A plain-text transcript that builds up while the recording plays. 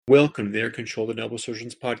Welcome to the Air Controlled Elbow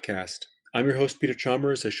Surgeons podcast. I'm your host, Peter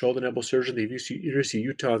Chalmers, a shoulder and elbow surgeon at the University of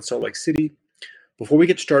Utah in Salt Lake City. Before we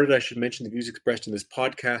get started, I should mention the views expressed in this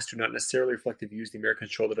podcast do not necessarily reflect the views of the American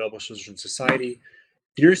Shoulder and Elbow Surgeons Society,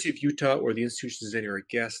 the University of Utah, or the institutions of any of our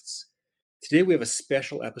guests. Today, we have a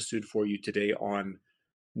special episode for you today on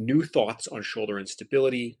new thoughts on shoulder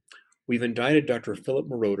instability. We've invited Dr. Phillip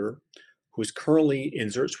Morodor, who is currently in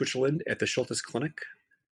Zurich, Switzerland at the Schultes Clinic.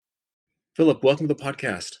 Phillip, welcome to the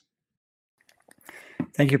podcast.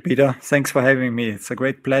 Thank you, Peter. Thanks for having me. It's a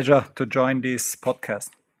great pleasure to join this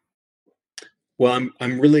podcast. Well,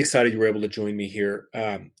 I'm really excited you were able to join me here.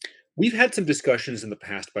 We've had some discussions in the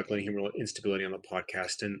past about glenohumeral instability on the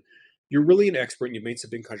podcast, and you're really an expert and you've made some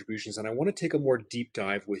big contributions, and I want to take a more deep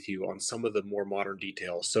dive with you on some of the more modern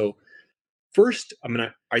details. So first,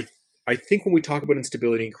 I think when we talk about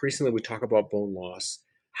instability, increasingly we talk about bone loss.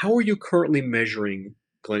 How are you currently measuring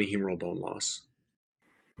glenohumeral bone loss?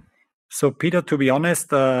 So, Peter, to be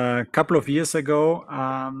honest, a couple of years ago,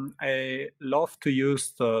 I love to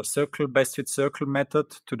use the best fit circle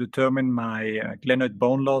method to determine my glenoid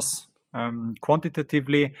bone loss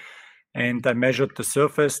quantitatively. And I measured the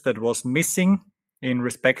surface that was missing in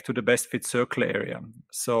respect to the best fit circle area.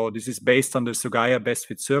 So this is based on the Sugaya best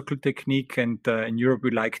fit circle technique. And in Europe,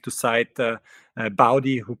 we like to cite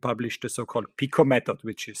Bowdy, who published the so-called PICO method,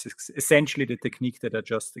 which is essentially the technique that I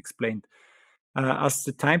just explained. As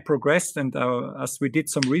the time progressed and as we did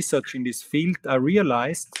some research in this field, I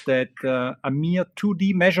realized that a mere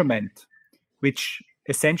 2D measurement, which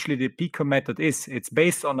essentially the PICO method is, it's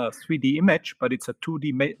based on a 3D image, but it's a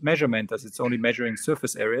 2D measurement as it's only measuring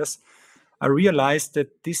surface areas. I realized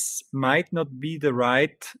that this might not be the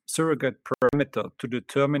right surrogate parameter to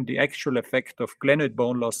determine the actual effect of glenoid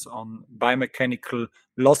bone loss on biomechanical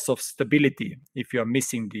loss of stability if you are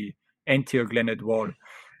missing the anterior glenoid wall.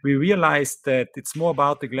 We realized that it's more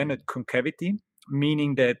about the glenoid concavity,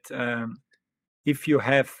 meaning that if you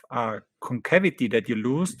have a concavity that you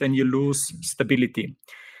lose, then you lose stability.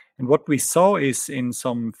 And what we saw is in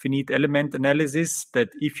some finite element analysis that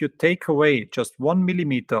if you take away just 1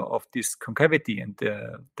 millimeter of this concavity and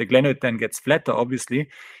the glenoid then gets flatter, obviously,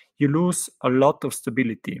 you lose a lot of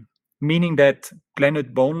stability, meaning that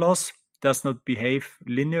glenoid bone loss does not behave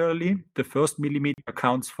linearly. The first millimeter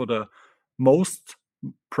accounts for the most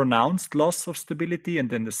pronounced loss of stability, and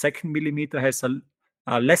then the second millimeter has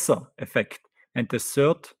a lesser effect, and the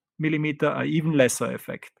third millimeter a even lesser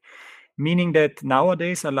effect. Meaning that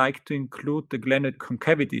nowadays I like to include the glenoid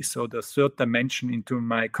concavity, so the third dimension, into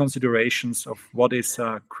my considerations of what is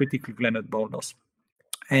critical glenoid bone loss.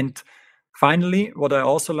 And finally, what I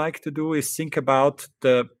also like to do is think about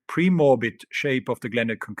the premorbid shape of the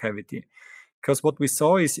glenoid concavity. Because what we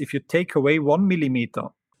saw is if you take away 1 millimeter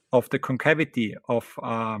of the concavity of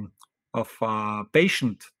a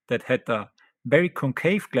patient that had a very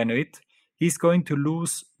concave glenoid, he's going to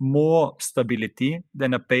lose more stability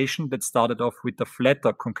than a patient that started off with a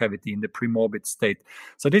flatter concavity in the premorbid state.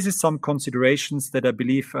 So this is some considerations that I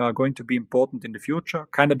believe are going to be important in the future,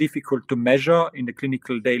 kind of difficult to measure in the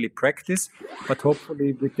clinical daily practice, but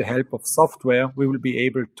hopefully with the help of software, we will be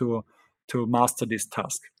able to master this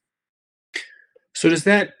task. So does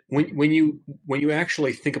that, when you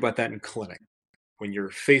actually think about that in clinic, when you're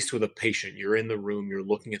faced with a patient, you're in the room, you're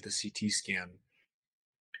looking at the CT scan,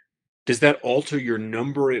 does that alter your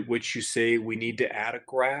number at which you say we need to add a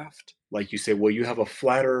graft? Like you say, well, you have a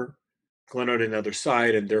flatter glenoid on the other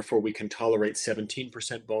side, and therefore we can tolerate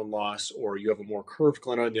 17% bone loss, or you have a more curved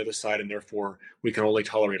glenoid on the other side, and therefore we can only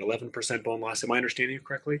tolerate 11% bone loss. Am I understanding you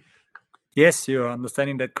correctly? Yes, you're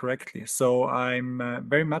understanding that correctly. So I'm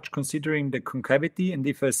very much considering the concavity, and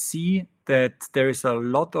if I see that there is a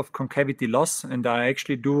lot of concavity loss, and I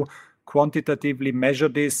actually do quantitatively measure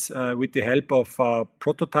this with the help of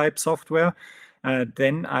prototype software,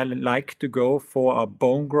 then I like to go for a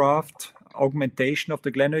bone graft augmentation of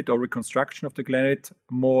the glenoid or reconstruction of the glenoid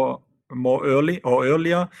more early or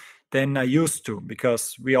earlier than I used to,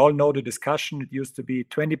 because we all know the discussion. It used to be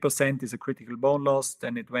 20% is a critical bone loss,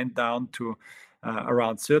 then it went down to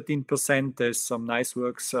around 13%. There's some nice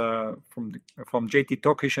works from J.T.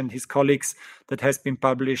 Tokish and his colleagues that has been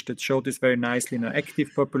published that show this very nicely in an active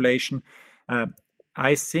population.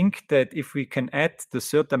 I think that if we can add the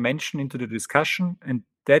third dimension into the discussion, and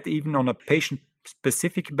that even on a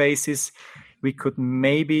patient-specific basis, we could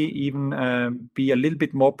maybe even be a little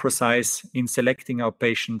bit more precise in selecting our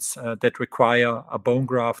patients that require a bone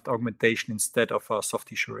graft augmentation instead of a soft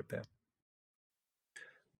tissue repair.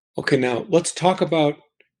 Okay, now let's talk about,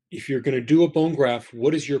 if you're going to do a bone graft,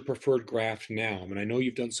 what is your preferred graft now? I mean, I know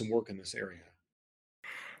you've done some work in this area.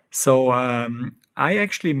 So I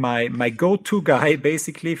actually my go-to guy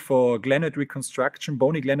basically for glenoid reconstruction,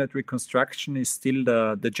 bony glenoid reconstruction, is still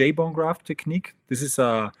the J bone graft technique. This is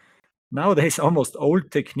a nowadays almost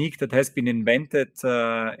old technique that has been invented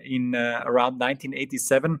in around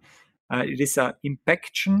 1987. It is an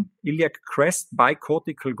impaction iliac crest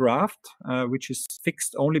bicortical graft, which is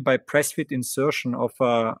fixed only by press fit insertion of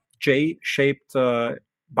a J-shaped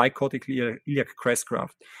bicortical iliac crest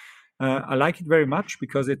graft. I like it very much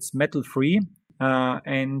because it's metal free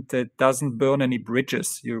and it doesn't burn any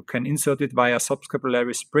bridges. You can insert it via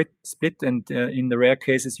subscapulary split, and in the rare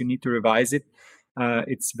cases you need to revise it.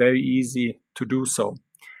 It's very easy to do so.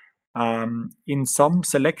 In some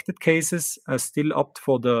selected cases, still opt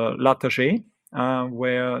for the Latarjet,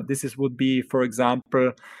 where would be, for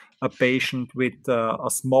example, a patient with a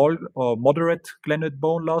small or moderate glenoid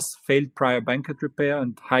bone loss, failed prior Bankert repair,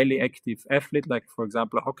 and highly active athlete, like, for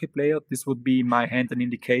example, a hockey player. This would be my hand and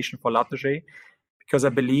indication for Latarjet, because I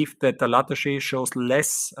believe that the Latarjet shows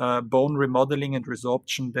less bone remodeling and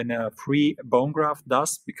resorption than a free bone graft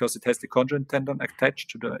does, because it has the conjoint tendon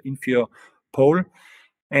attached to the inferior pole.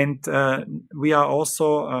 And we are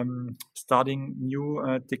also studying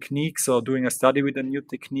new techniques, or doing a study with a new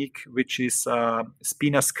technique, which is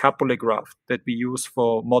spina scapulae graft that we use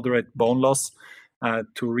for moderate bone loss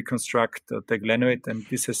to reconstruct the glenoid. And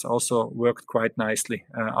this has also worked quite nicely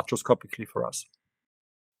arthroscopically for us.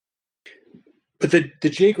 But the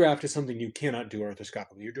J graft is something you cannot do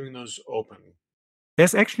arthroscopically. You're doing those open.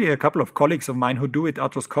 There's actually a couple of colleagues of mine who do it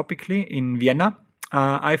arthroscopically in Vienna.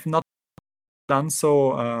 I've not done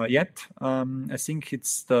so yet. I think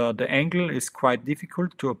it's the angle is quite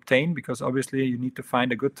difficult to obtain, because obviously you need to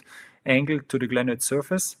find a good angle to the glenoid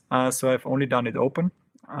surface. So I've only done it open,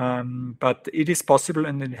 but it is possible,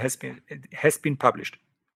 and it has been published.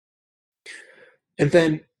 And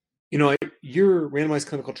then, your randomized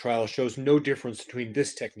clinical trial shows no difference between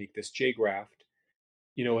this technique, this J graft,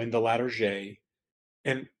 and the Latarjet.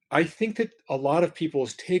 And I think that a lot of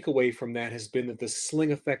people's takeaway from that has been that the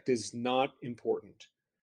sling effect is not important.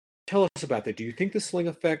 Tell us about that. Do you think the sling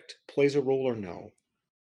effect plays a role or no?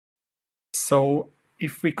 So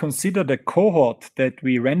if we consider the cohort that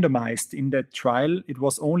we randomized in that trial, it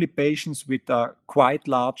was only patients with a quite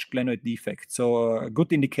large glenoid defect, so a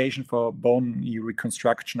good indication for bone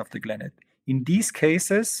reconstruction of the glenoid. In these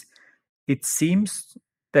cases, it seems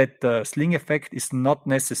that the sling effect is not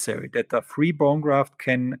necessary, that a free bone graft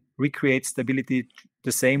can recreate stability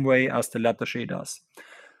the same way as the Latarjet does.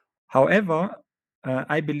 However,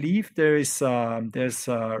 I believe there's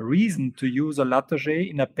a reason to use a Latarjet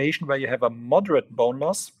in a patient where you have a moderate bone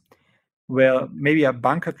loss, where maybe a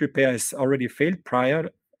Bankert repair is already failed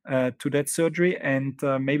prior to that surgery, and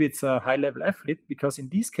maybe it's a high-level athlete, because in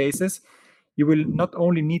these cases, you will not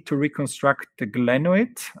only need to reconstruct the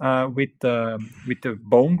glenoid with the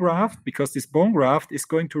bone graft, because this bone graft is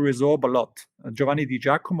going to resorb a lot. Giovanni Di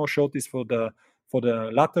Giacomo showed this for the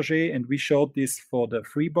Latarjet, and we showed this for the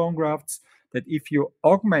free bone grafts, that if you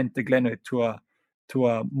augment the glenoid to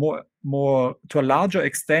a larger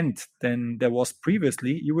extent than there was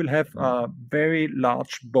previously, you will have a very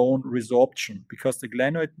large bone resorption, because the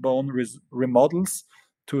glenoid bone remodels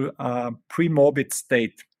to a premorbid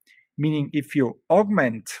state. Meaning, if you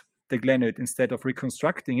augment the glenoid instead of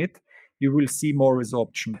reconstructing it, you will see more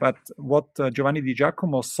resorption. But what Giovanni Di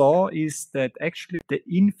Giacomo saw is that actually the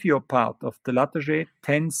inferior part of the Latarjet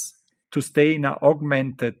tends to stay in an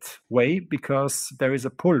augmented way, because there is a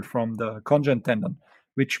pull from the conjoint tendon,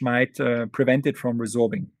 which might prevent it from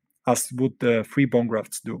resorbing, as would the free bone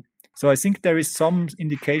grafts do. So I think there is some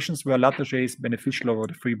indications where Latarjet is beneficial over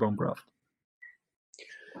the free bone graft.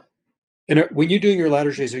 And when you're doing your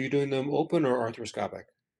Latarjets, are you doing them open or arthroscopic?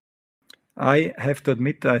 I have to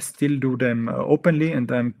admit, I still do them openly, and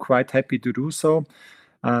I'm quite happy to do so.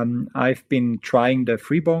 I've been trying the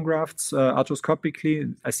free bone grafts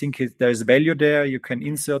arthroscopically. I think there's value there. You can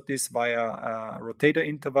insert this via a rotator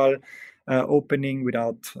interval opening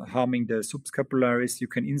without harming the subscapularis. You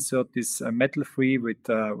can insert this metal-free with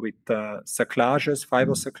cerclages,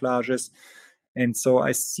 fiber cerclages. And so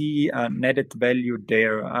I see an added value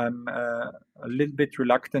there. I'm a little bit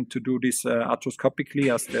reluctant to do this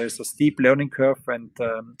arthroscopically, as there's a steep learning curve, and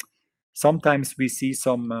sometimes we see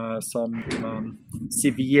some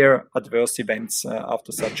severe adverse events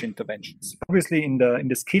after such interventions. Obviously, in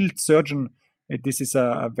the skilled surgeon, this is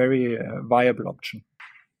a very viable option.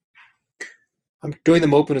 I'm doing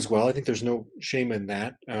them open as well. I think there's no shame in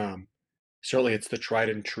that. Certainly, it's the tried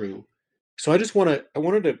and true. So I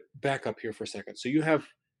wanted to back up here for a second. So you have,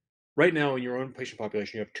 right now in your own patient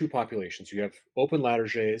population, you have two populations. You have open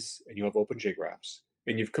Latarjets and you have open J grafts,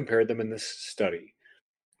 and you've compared them in this study.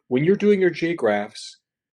 when you're doing your J grafts,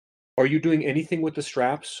 are you doing anything with the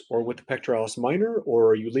straps or with the pectoralis minor, or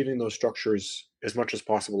are you leaving those structures as much as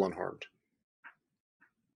possible unharmed?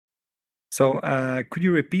 So could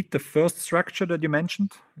you repeat the first structure that you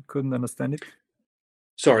mentioned? I couldn't understand it.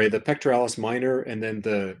 Sorry, the pectoralis minor and then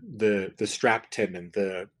the strap tendon,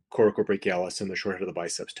 the coracobrachialis and the short head of the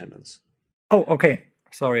biceps tendons. Oh, okay.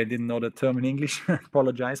 Sorry, I didn't know the term in English.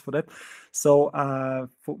 Apologize for that. So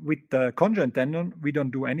with the conjoint tendon, we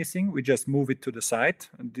don't do anything. We just move it to the side.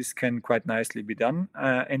 And this can quite nicely be done.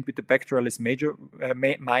 And with the pectoralis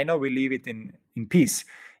minor, we leave it in peace.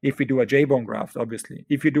 If we do a J-bone graft, obviously.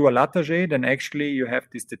 If you do a latter J, then actually you have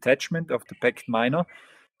this detachment of the pect minor.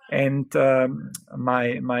 And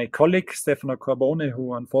my colleague, Stefano Carbone,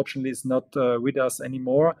 who unfortunately is not with us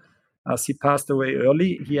anymore, as he passed away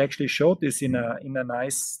early, he actually showed this in a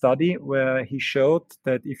nice study where he showed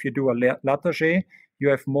that if you do a latter J, you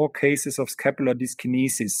have more cases of scapular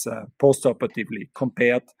dyskinesis postoperatively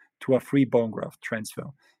compared to a free bone graft transfer.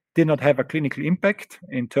 Did not have a clinical impact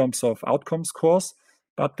in terms of outcome scores,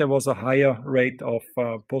 but there was a higher rate of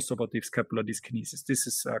postoperative scapular dyskinesis. This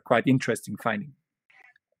is a quite interesting finding.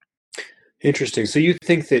 Interesting. So you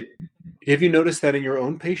think that, have you noticed that in your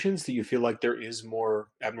own patients, that you feel like there is more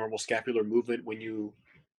abnormal scapular movement when you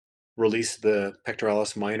release the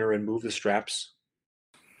pectoralis minor and move the straps?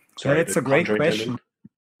 Sorry, It's the a great conjoint question. tendon.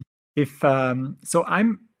 If so,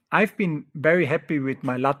 I've been very happy with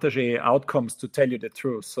my latter J outcomes, to tell you the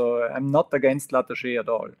truth. So I'm not against latter J at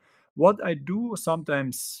all. What I do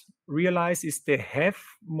sometimes realize is they have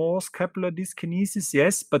more scapular dyskinesis,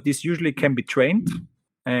 yes, but this usually can be trained,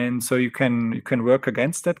 and so you can work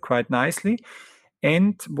against that quite nicely.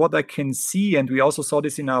 And what I can see, and we also saw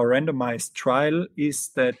this in our randomized trial, is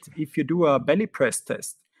that if you do a belly press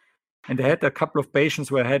test, and they had a couple of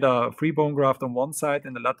patients where I had a free bone graft on one side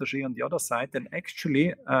and a latter J on the other side, then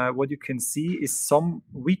actually what you can see is some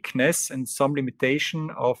weakness and some limitation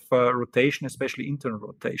of rotation, especially internal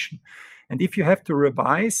rotation. And if you have to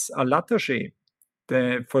revise a latter J,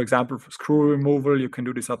 for example, for screw removal, you can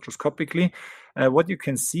do this arthroscopically. What you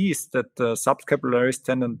can see is that the subscapularis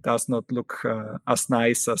tendon does not look as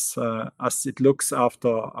nice as it looks after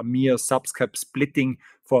a mere subscap splitting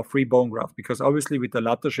for a free bone graft, because obviously with the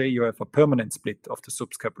latter J, you have a permanent split of the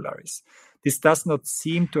subscapularis. This does not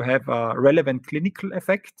seem to have a relevant clinical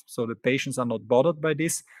effect, so the patients are not bothered by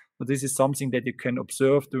this. But this is something that you can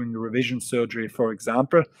observe during the revision surgery, for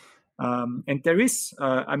example. And there is,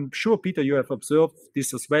 I'm sure, Peter, you have observed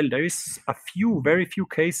this as well. There is very few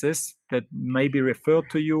cases that may be referred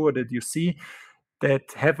to you or that you see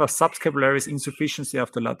that have a subscapularis insufficiency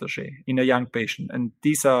after latter J in a young patient. And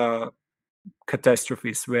these are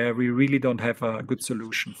catastrophes where we really don't have a good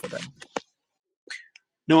solution for them.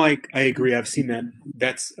 No, I agree. I've seen that.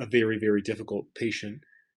 That's a very, very difficult patient.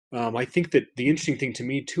 I think that the interesting thing to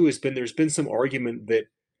me too has been there's been some argument that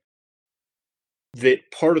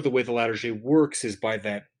part of the way the latter J works is by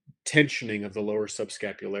that tensioning of the lower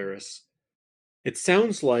subscapularis. It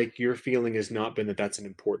sounds like your feeling has not been that that's an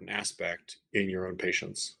important aspect in your own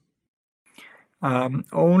patients.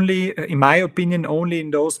 Only, in my opinion, only in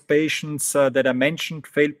those patients that I mentioned,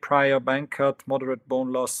 failed prior bank-cut, moderate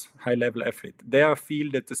bone loss, high-level athlete. There I feel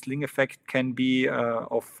that the sling effect can be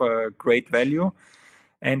of great value.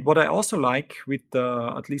 And what I also like with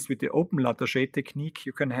at least with the open latter J technique,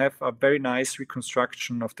 you can have a very nice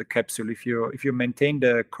reconstruction of the capsule. If you maintain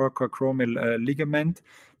the coracoacromial ligament,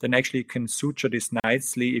 then actually you can suture this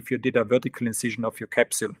nicely if you did a vertical incision of your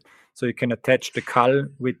capsule. So you can attach the cull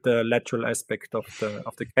with the lateral aspect of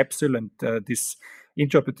the capsule, and this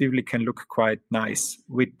intraoperatively can look quite nice.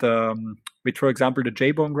 With for example, the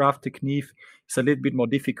J-bone graft technique, it's a little bit more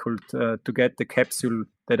difficult to get the capsule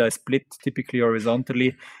that I split typically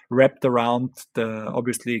horizontally wrapped around the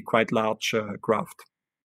obviously quite large graft.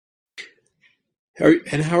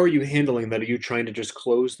 And how are you handling that? Are you trying to just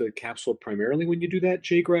close the capsule primarily when you do that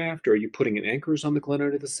J graft, or are you putting in anchors on the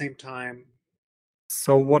glenoid at the same time?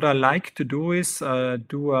 So what I like to do is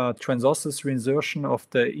do a transosseous reinsertion of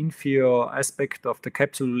the inferior aspect of the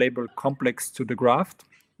capsule labral complex to the graft.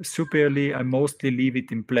 Superiorly, I mostly leave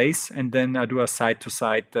it in place, and then I do a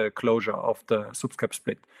side-to-side closure of the subscap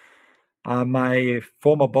split. My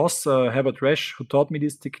former boss, Herbert Resch, who taught me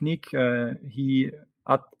this technique, he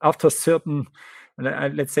after certain,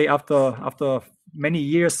 let's say after many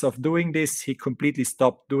years of doing this, he completely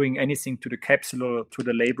stopped doing anything to the capsule or to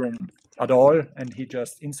the labrum at all, and he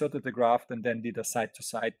just inserted the graft and then did a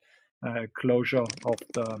side-to-side closure of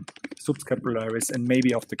the subscapularis and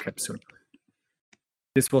maybe of the capsule.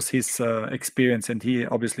 This was his experience, and he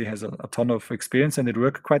obviously has a ton of experience, and it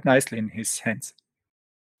worked quite nicely in his hands.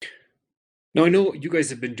 Now I know you guys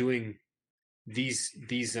have been doing these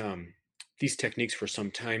techniques for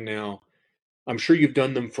some time now. I'm sure you've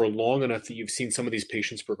done them for long enough that you've seen some of these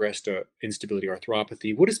patients progress to instability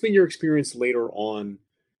arthropathy. What has been your experience later on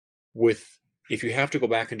with, if you have to go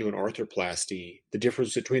back and do an arthroplasty, the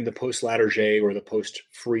difference between the post-Latarjet or the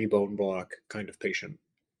post-free bone block kind of patient?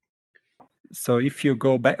 So if you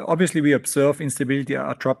go back, obviously we observe instability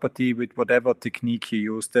arthropathy with whatever technique you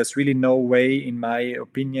use. There's really no way, in my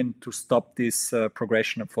opinion, to stop this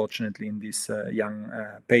progression, unfortunately, in these young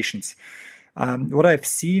patients. What I've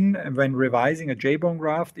seen when revising a J-bone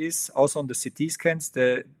graft is also on the CT scans,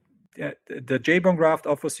 the J-bone graft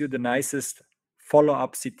offers you the nicest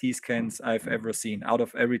follow-up CT scans I've ever seen out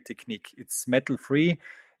of every technique. It's metal-free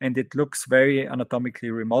and it looks very anatomically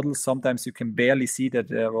remodeled. Sometimes you can barely see that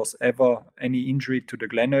there was ever any injury to the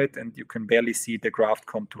glenoid, and you can barely see the graft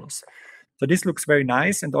contours. So this looks very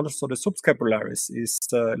nice, and also the subscapularis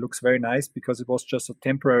looks very nice because it was just a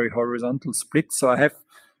temporary horizontal split. So I have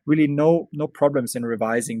really no problems in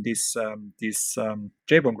revising this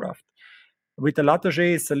J-bone graft. With the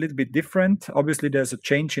Latarjet, it's a little bit different. Obviously, there's a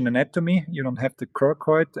change in anatomy. You don't have the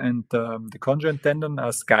coracoid and the conjoint tendon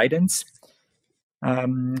as guidance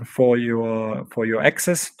for your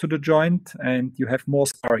access to the joint, and you have more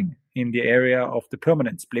scarring in the area of the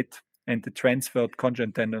permanent split and the transferred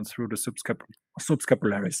conjoint tendon through the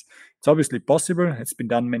subscapularis. It's obviously possible. It's been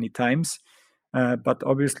done many times. But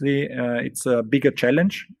obviously, it's a bigger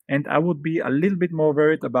challenge. And I would be a little bit more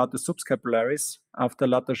worried about the subscapularis after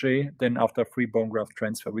Latarjet than after free bone graft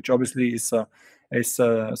transfer, which obviously is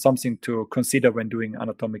something to consider when doing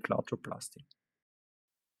anatomical arthroplasty.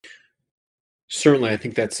 Certainly, I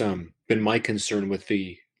think that's been my concern with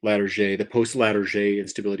the Latarjet, the post-Latarjet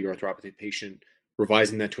instability arthropathy patient.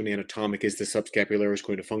 Revising that to an anatomic, is the subscapularis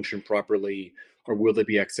going to function properly, or will there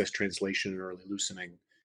be excess translation and early loosening?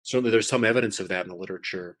 Certainly, there's some evidence of that in the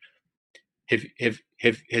literature.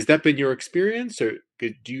 Has that been your experience, or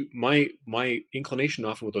do you? My inclination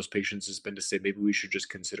often with those patients has been to say maybe we should just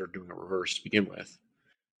consider doing a reverse to begin with.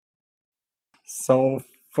 So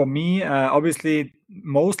for me, obviously,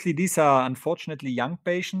 mostly these are unfortunately young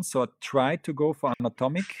patients. So I try to go for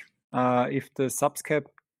anatomic. If the subscap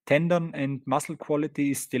tendon and muscle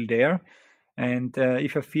quality is still there, and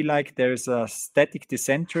if I feel like there's a static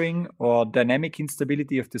decentering or dynamic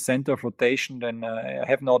instability of the center of rotation, then I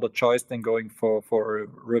have no other choice than going for a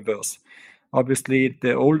reverse. Obviously,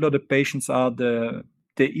 the older the patients are, the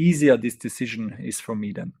easier this decision is for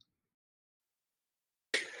me then.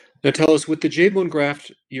 Now tell us, with the J-bone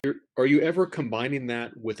graft, are you ever combining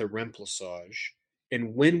that with a remplissage?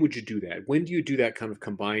 And when would you do that? When do you do that kind of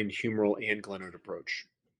combined humeral and glenoid approach?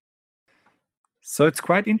 So it's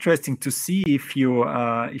quite interesting to see if you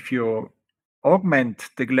augment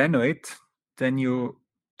the glenoid, then you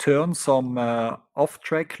turn some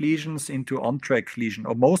off-track lesions into on-track lesion,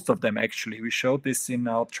 or most of them actually. We showed this in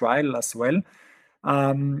our trial as well.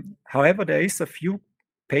 However, there is a few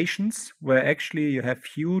patients where actually you have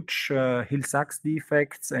huge Hill-Sachs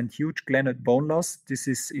defects and huge glenoid bone loss. This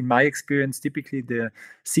is, in my experience, typically the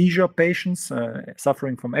seizure patients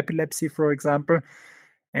suffering from epilepsy, for example.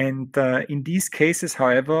 And in these cases,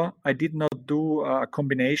 however, I did not do a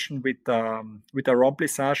combination with a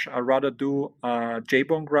remplissage. I rather do a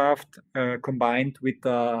J-bone graft combined with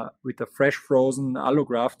a fresh frozen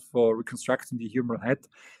allograft for reconstructing the humeral head.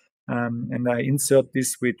 And I insert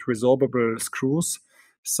this with resorbable screws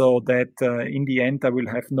so that in the end I will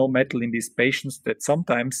have no metal in these patients that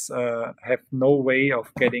sometimes have no way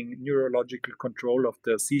of getting neurological control of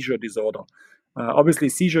the seizure disorder. Obviously,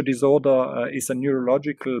 seizure disorder is a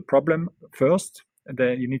neurological problem first.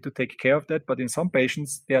 You need to take care of that. But in some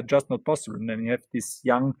patients, they are just not possible. And then you have these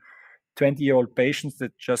young 20-year-old patients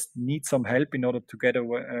that just need some help in order to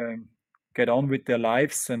get on with their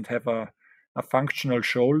lives and have a functional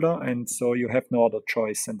shoulder. And so you have no other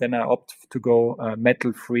choice. And then I opt to go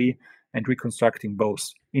metal-free and reconstructing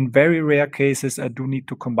both. In very rare cases, I do need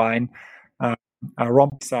to combine a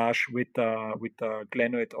remplissage with the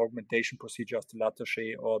glenoid augmentation procedure as the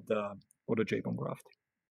Latarjet or the J-bone graft.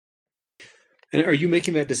 And are you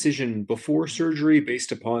making that decision before surgery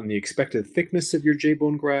based upon the expected thickness of your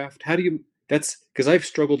J-bone graft? How do you? That's because I've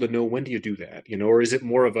struggled to know, when do you do that, or is it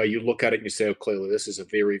more of a, you look at it and you say, oh, clearly this is a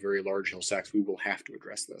very, very large Hill-Sachs, we will have to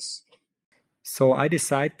address this? So I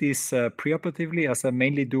decide this preoperatively, as I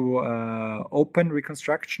mainly do open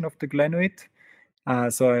reconstruction of the glenoid.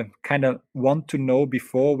 So I kind of want to know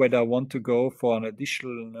before whether I want to go for an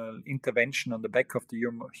additional intervention on the back of the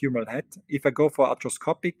humeral head. If I go for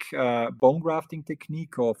arthroscopic bone grafting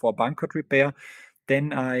technique or for Bankert repair,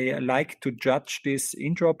 then I like to judge this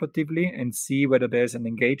intraoperatively and see whether there's an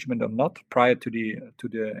engagement or not prior to the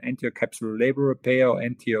anterior capsular labral repair or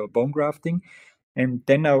anterior bone grafting. And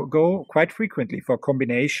then I'll go quite frequently for a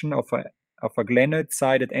combination of a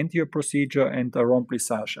glenoid-sided anterior procedure and a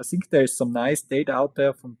remplissage. I think there's some nice data out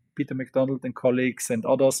there from Peter McDonald and colleagues and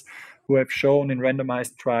others who have shown in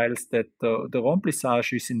randomized trials that the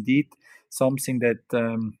remplissage is indeed something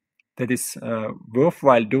that is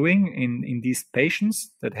worthwhile doing in these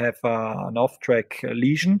patients that have an off-track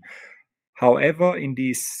lesion. However, in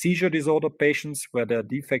these seizure disorder patients where the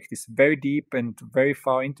defect is very deep and very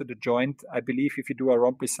far into the joint, I believe if you do a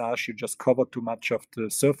remplissage, you just cover too much of the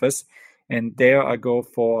surface. And there I go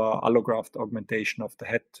for allograft augmentation of the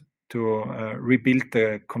head to rebuild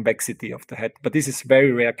the convexity of the head. But this is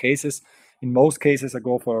very rare cases. In most cases, I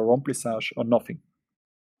go for a remplissage or nothing.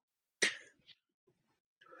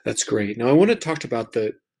 That's great. Now I want to talk about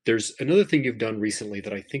there's another thing you've done recently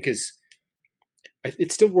that I think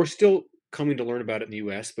we're still coming to learn about it in the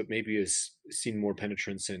US, but maybe has seen more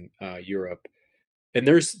penetrance in Europe. And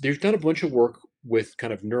there's done a bunch of work with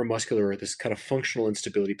kind of neuromuscular, this kind of functional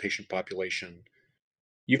instability patient population.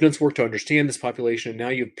 You've done some work to understand this population, and now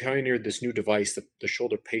you've pioneered this new device, the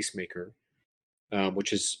shoulder pacemaker,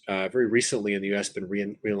 which is very recently in the US been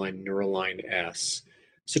realigned Neuroline S.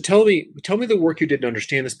 So tell me the work you did to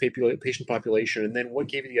understand this patient population, and then what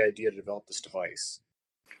gave you the idea to develop this device?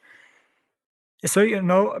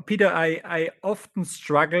 So, Peter, I often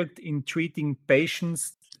struggled in treating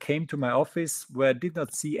patients that came to my office where I did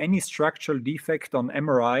not see any structural defect on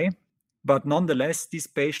MRI, but nonetheless, these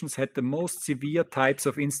patients had the most severe types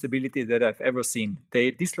of instability that I've ever seen. They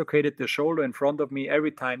dislocated the shoulder in front of me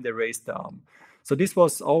every time they raised the arm. So this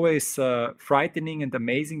was always frightening and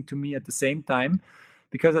amazing to me at the same time,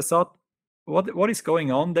 because I thought, what is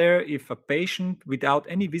going on there if a patient without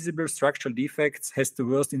any visible structural defects has the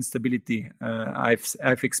worst instability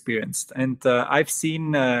I've experienced? And I've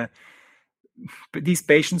seen these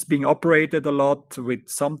patients being operated a lot with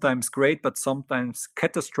sometimes great, but sometimes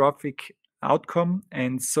catastrophic outcome.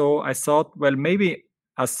 And so I thought, well, maybe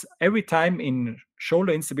as every time in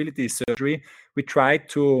shoulder instability surgery, we try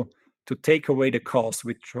to take away the cause.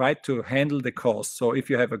 We try to handle the cause. So if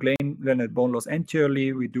you have a glenoid bone loss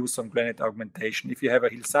anteriorly, we do some glenoid augmentation. If you have a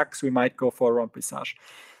Hill-Sachs, we might go for a remplissage.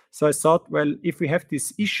 So I thought, well, if we have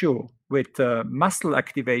this issue with muscle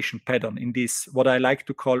activation pattern in this, what I like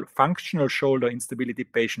to call functional shoulder instability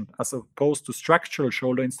patient, as opposed to structural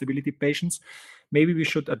shoulder instability patients, maybe we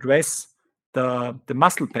should address the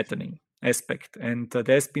muscle patterning aspect. And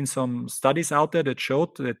there's been some studies out there that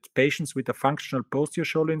showed that patients with a functional posterior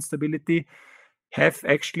shoulder instability have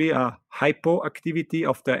actually a hypoactivity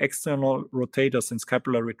of the external rotators and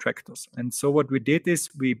scapular retractors. And so what we did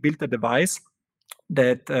is we built a device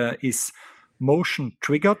that is motion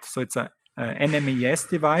triggered. So it's a NMES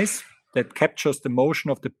device that captures the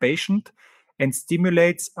motion of the patient and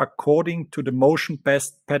stimulates according to the motion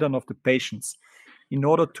pattern of the patients, in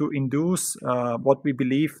order to induce what we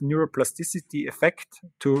believe neuroplasticity effect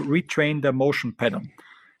to retrain the motion pattern.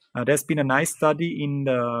 There's been a nice study in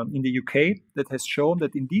the UK that has shown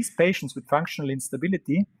that in these patients with functional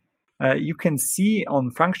instability, you can see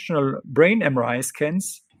on functional brain MRI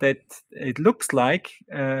scans that it looks like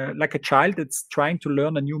a child that's trying to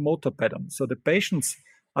learn a new motor pattern. So the patients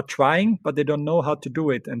are trying, but they don't know how to do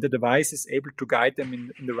it, and the device is able to guide them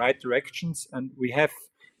in the right directions. And we have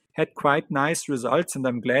had quite nice results, and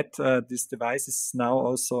I'm glad this device is now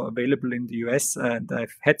also available in the US, and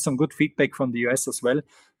I've had some good feedback from the US as well.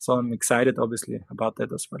 So I'm excited, obviously, about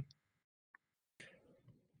that as well.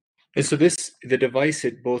 And so the device,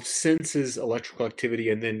 it both senses electrical activity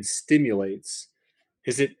and then stimulates.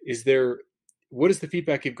 What is the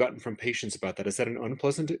feedback you've gotten from patients about that? Is that an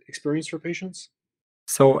unpleasant experience for patients?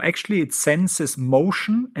 So actually it senses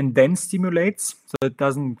motion and then stimulates. So it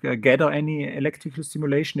doesn't gather any electrical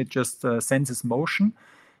stimulation. It just senses motion.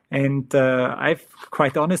 And I've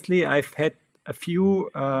had a few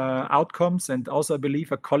outcomes, and also I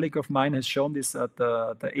believe a colleague of mine has shown this at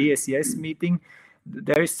the ASES meeting.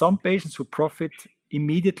 There is some patients who profit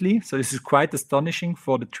immediately. So this is quite astonishing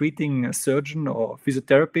for the treating surgeon or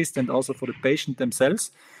physiotherapist, and also for the patient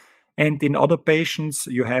themselves. And in other patients,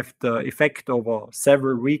 you have the effect over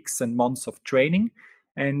several weeks and months of training.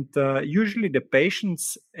 And usually the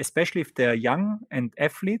patients, especially if they're young and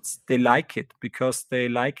athletes, they like it because they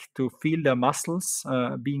like to feel their muscles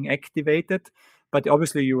being activated. But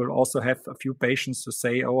obviously you will also have a few patients who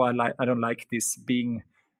say, oh, I don't like this being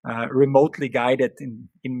remotely guided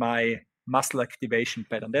in my muscle activation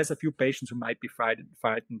pattern. There's a few patients who might be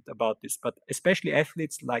frightened about this, but especially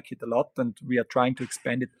athletes like it a lot, and we are trying to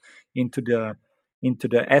expand it into the into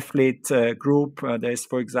the athlete group. There's,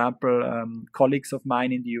 for example, colleagues of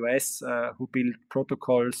mine in the US who build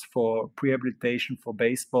protocols for prehabilitation for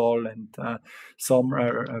baseball and some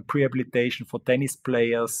prehabilitation for tennis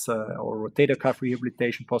players or rotator cuff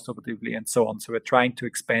rehabilitation postoperatively and so on. So we're trying to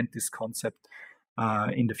expand this concept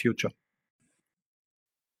in the future.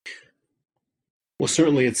 Well,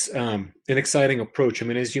 certainly it's an exciting approach. I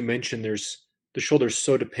mean, as you mentioned, the shoulder is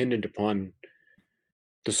so dependent upon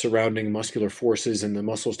the surrounding muscular forces and the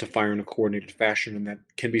muscles to fire in a coordinated fashion, and that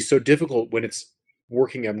can be so difficult when it's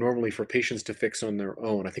working abnormally for patients to fix on their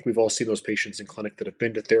own. I think we've all seen those patients in clinic that have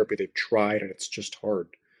been to therapy, they've tried, and it's just hard.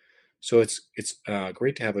 So it's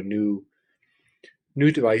great to have a new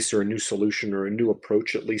device or a new solution or a new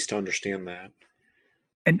approach, at least to understand that.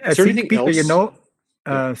 And I Is there think, anything Peter, else?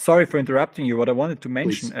 sorry for interrupting you. What I wanted to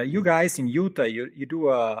mention, Please. you guys in Utah, you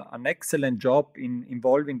do an excellent job in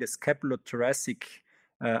involving the scapulothoracic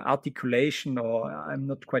articulation, or I'm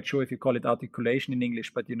not quite sure if you call it articulation in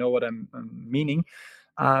English, but you know what I'm meaning.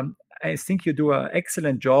 I think you do an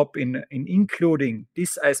excellent job in including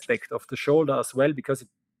this aspect of the shoulder as well, because it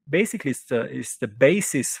basically is the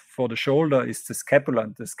basis for the shoulder is the scapula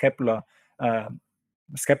and the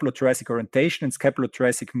scapulothoracic orientation and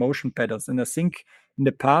scapulothoracic motion patterns. And I think in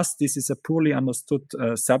the past, this is a poorly understood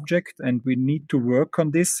subject, and we need to work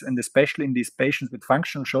on this. And especially in these patients with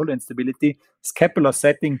functional shoulder instability, scapular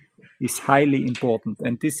setting is highly important.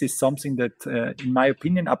 And this is something that, in my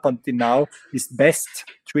opinion, up until now, is best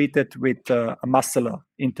treated with a muscular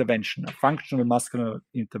intervention, a functional muscular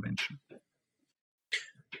intervention.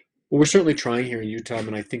 Well, we're certainly trying here in Utah,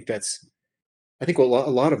 and I think a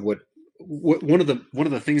lot of what one of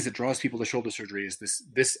the things that draws people to shoulder surgery is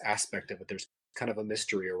this aspect of it. There's kind of a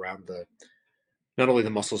mystery around not only the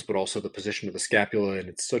muscles but also the position of the scapula, and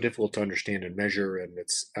it's so difficult to understand and measure. And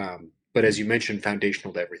it's but as you mentioned,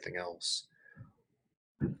 foundational to everything else.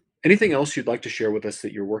 Anything else you'd like to share with us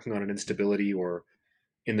that you're working on an instability or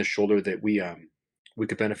in the shoulder that we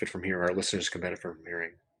could benefit from here, our listeners can benefit from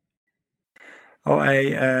hearing? Oh, I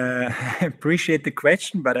appreciate the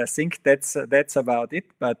question, but I think that's about it.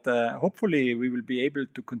 But hopefully, we will be able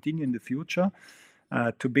to continue in the future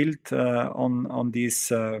to build on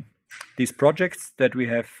these projects that we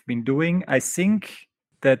have been doing. I think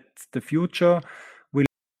that the future will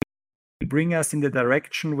bring us in the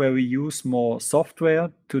direction where we use more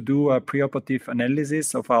software to do a preoperative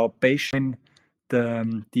analysis of our patient.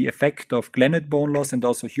 The effect of glenoid bone loss and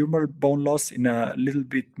also humeral bone loss in a little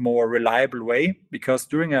bit more reliable way. Because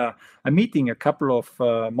during a meeting a couple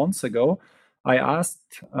of months ago, I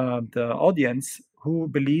asked the audience who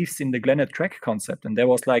believes in the glenoid track concept, and there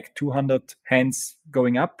was like 200 hands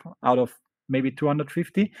going up out of maybe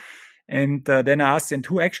 250. And then I asked, and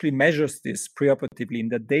who actually measures this preoperatively in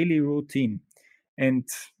the daily routine? And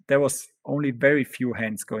there was only very few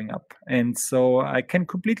hands going up. And so I can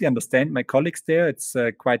completely understand my colleagues there. It's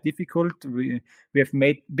quite difficult. We have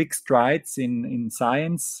made big strides in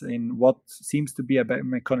science, in what seems to be a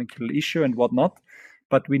mechanical issue and what not.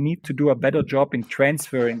 But we need to do a better job in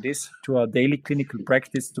transferring this to our daily clinical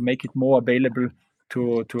practice to make it more available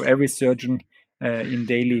to every surgeon in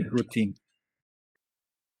daily routine.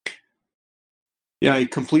 Yeah, I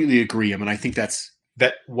completely agree. I mean, I think that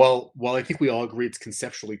while I think we all agree it's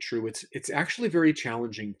conceptually true, it's actually very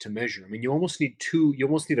challenging to measure. I mean, you almost need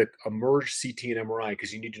a merged CT and MRI,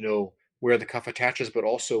 because you need to know where the cuff attaches, but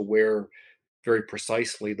also where very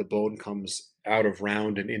precisely the bone comes out of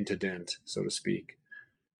round and into dent, so to speak.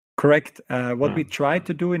 Correct. What we try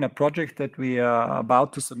to do in a project that we are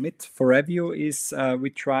about to submit for review is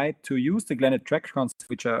we try to use the glenoid track concepts,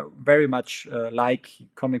 which are very much like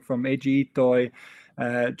coming from A.G. Itoy,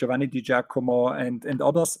 Giovanni Di Giacomo, and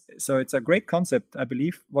others. So it's a great concept, I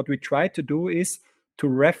believe. What we try to do is to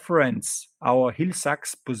reference our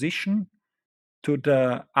Hill-Sachs position to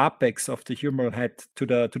the apex of the humeral head, to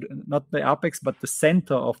the not the apex, but the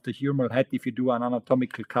center of the humeral head if you do an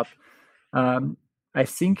anatomical cut. I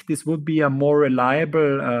think this would be a more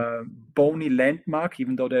reliable bony landmark,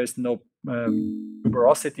 even though there is no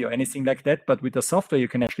tuberosity or anything like that. But with the software, you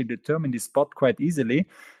can actually determine this spot quite easily.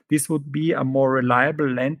 This would be a more reliable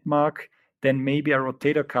landmark than maybe a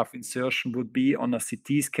rotator cuff insertion would be on a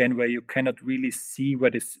CT scan, where you cannot really see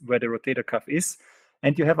where the rotator cuff is.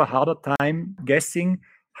 And you have a harder time guessing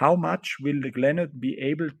how much will the glenoid be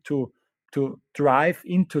able to drive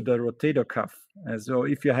into the rotator cuff. So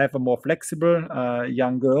if you have a more flexible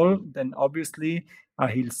young girl, then obviously a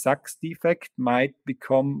Hill-Sachs defect might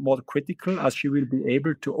become more critical, as she will be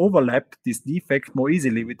able to overlap this defect more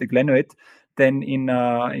easily with the glenoid than in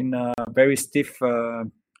a very stiff,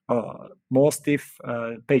 more stiff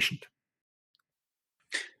patient.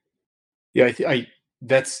 Yeah,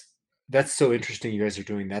 that's so interesting. You guys are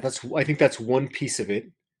doing that. I think that's one piece of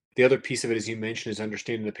it. The other piece of it, as you mentioned, is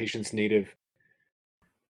understanding the patient's native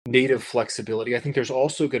flexibility. I think there's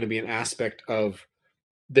also going to be an aspect of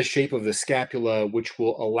the shape of the scapula, which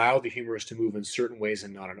will allow the humerus to move in certain ways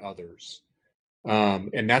and not in others.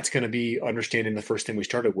 And that's going to be understanding the first thing we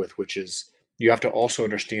started with, which is you have to also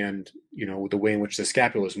understand, the way in which the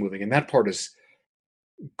scapula is moving, and that part is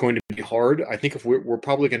going to be hard. I think if we're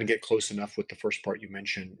probably going to get close enough with the first part you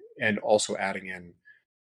mentioned, and also adding in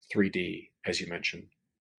 3D, as you mentioned.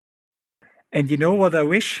 And you know what I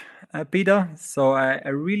wish, Peter? So I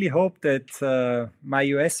really hope that my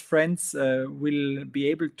US friends will be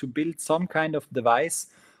able to build some kind of device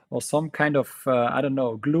or some kind of, I don't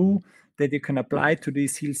know, glue that you can apply to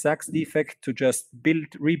this heel sacs defect to just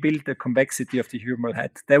rebuild the convexity of the humeral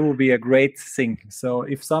head. That would be a great thing. So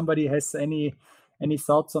if somebody has any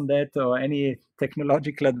thoughts on that or any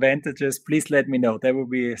technological advantages, please let me know. That would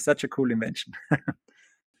be such a cool invention.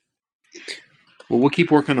 Well, we'll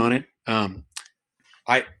keep working on it.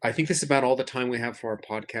 I think this is about all the time we have for our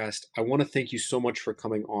podcast. I want to thank you so much for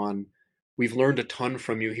coming on. We've learned a ton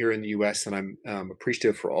from you here in the US, and I'm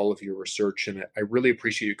appreciative for all of your research. And I really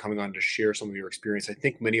appreciate you coming on to share some of your experience. I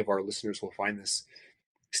think many of our listeners will find this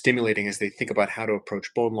stimulating as they think about how to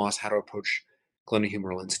approach bone loss, how to approach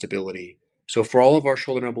glenohumeral instability. So, for all of our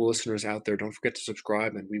shoulder elbow listeners out there, don't forget to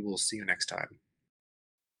subscribe, and we will see you next time.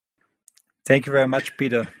 Thank you very much,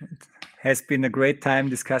 Peter. It has been a great time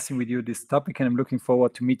discussing with you this topic, and I'm looking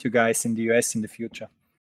forward to meet you guys in the US in the future.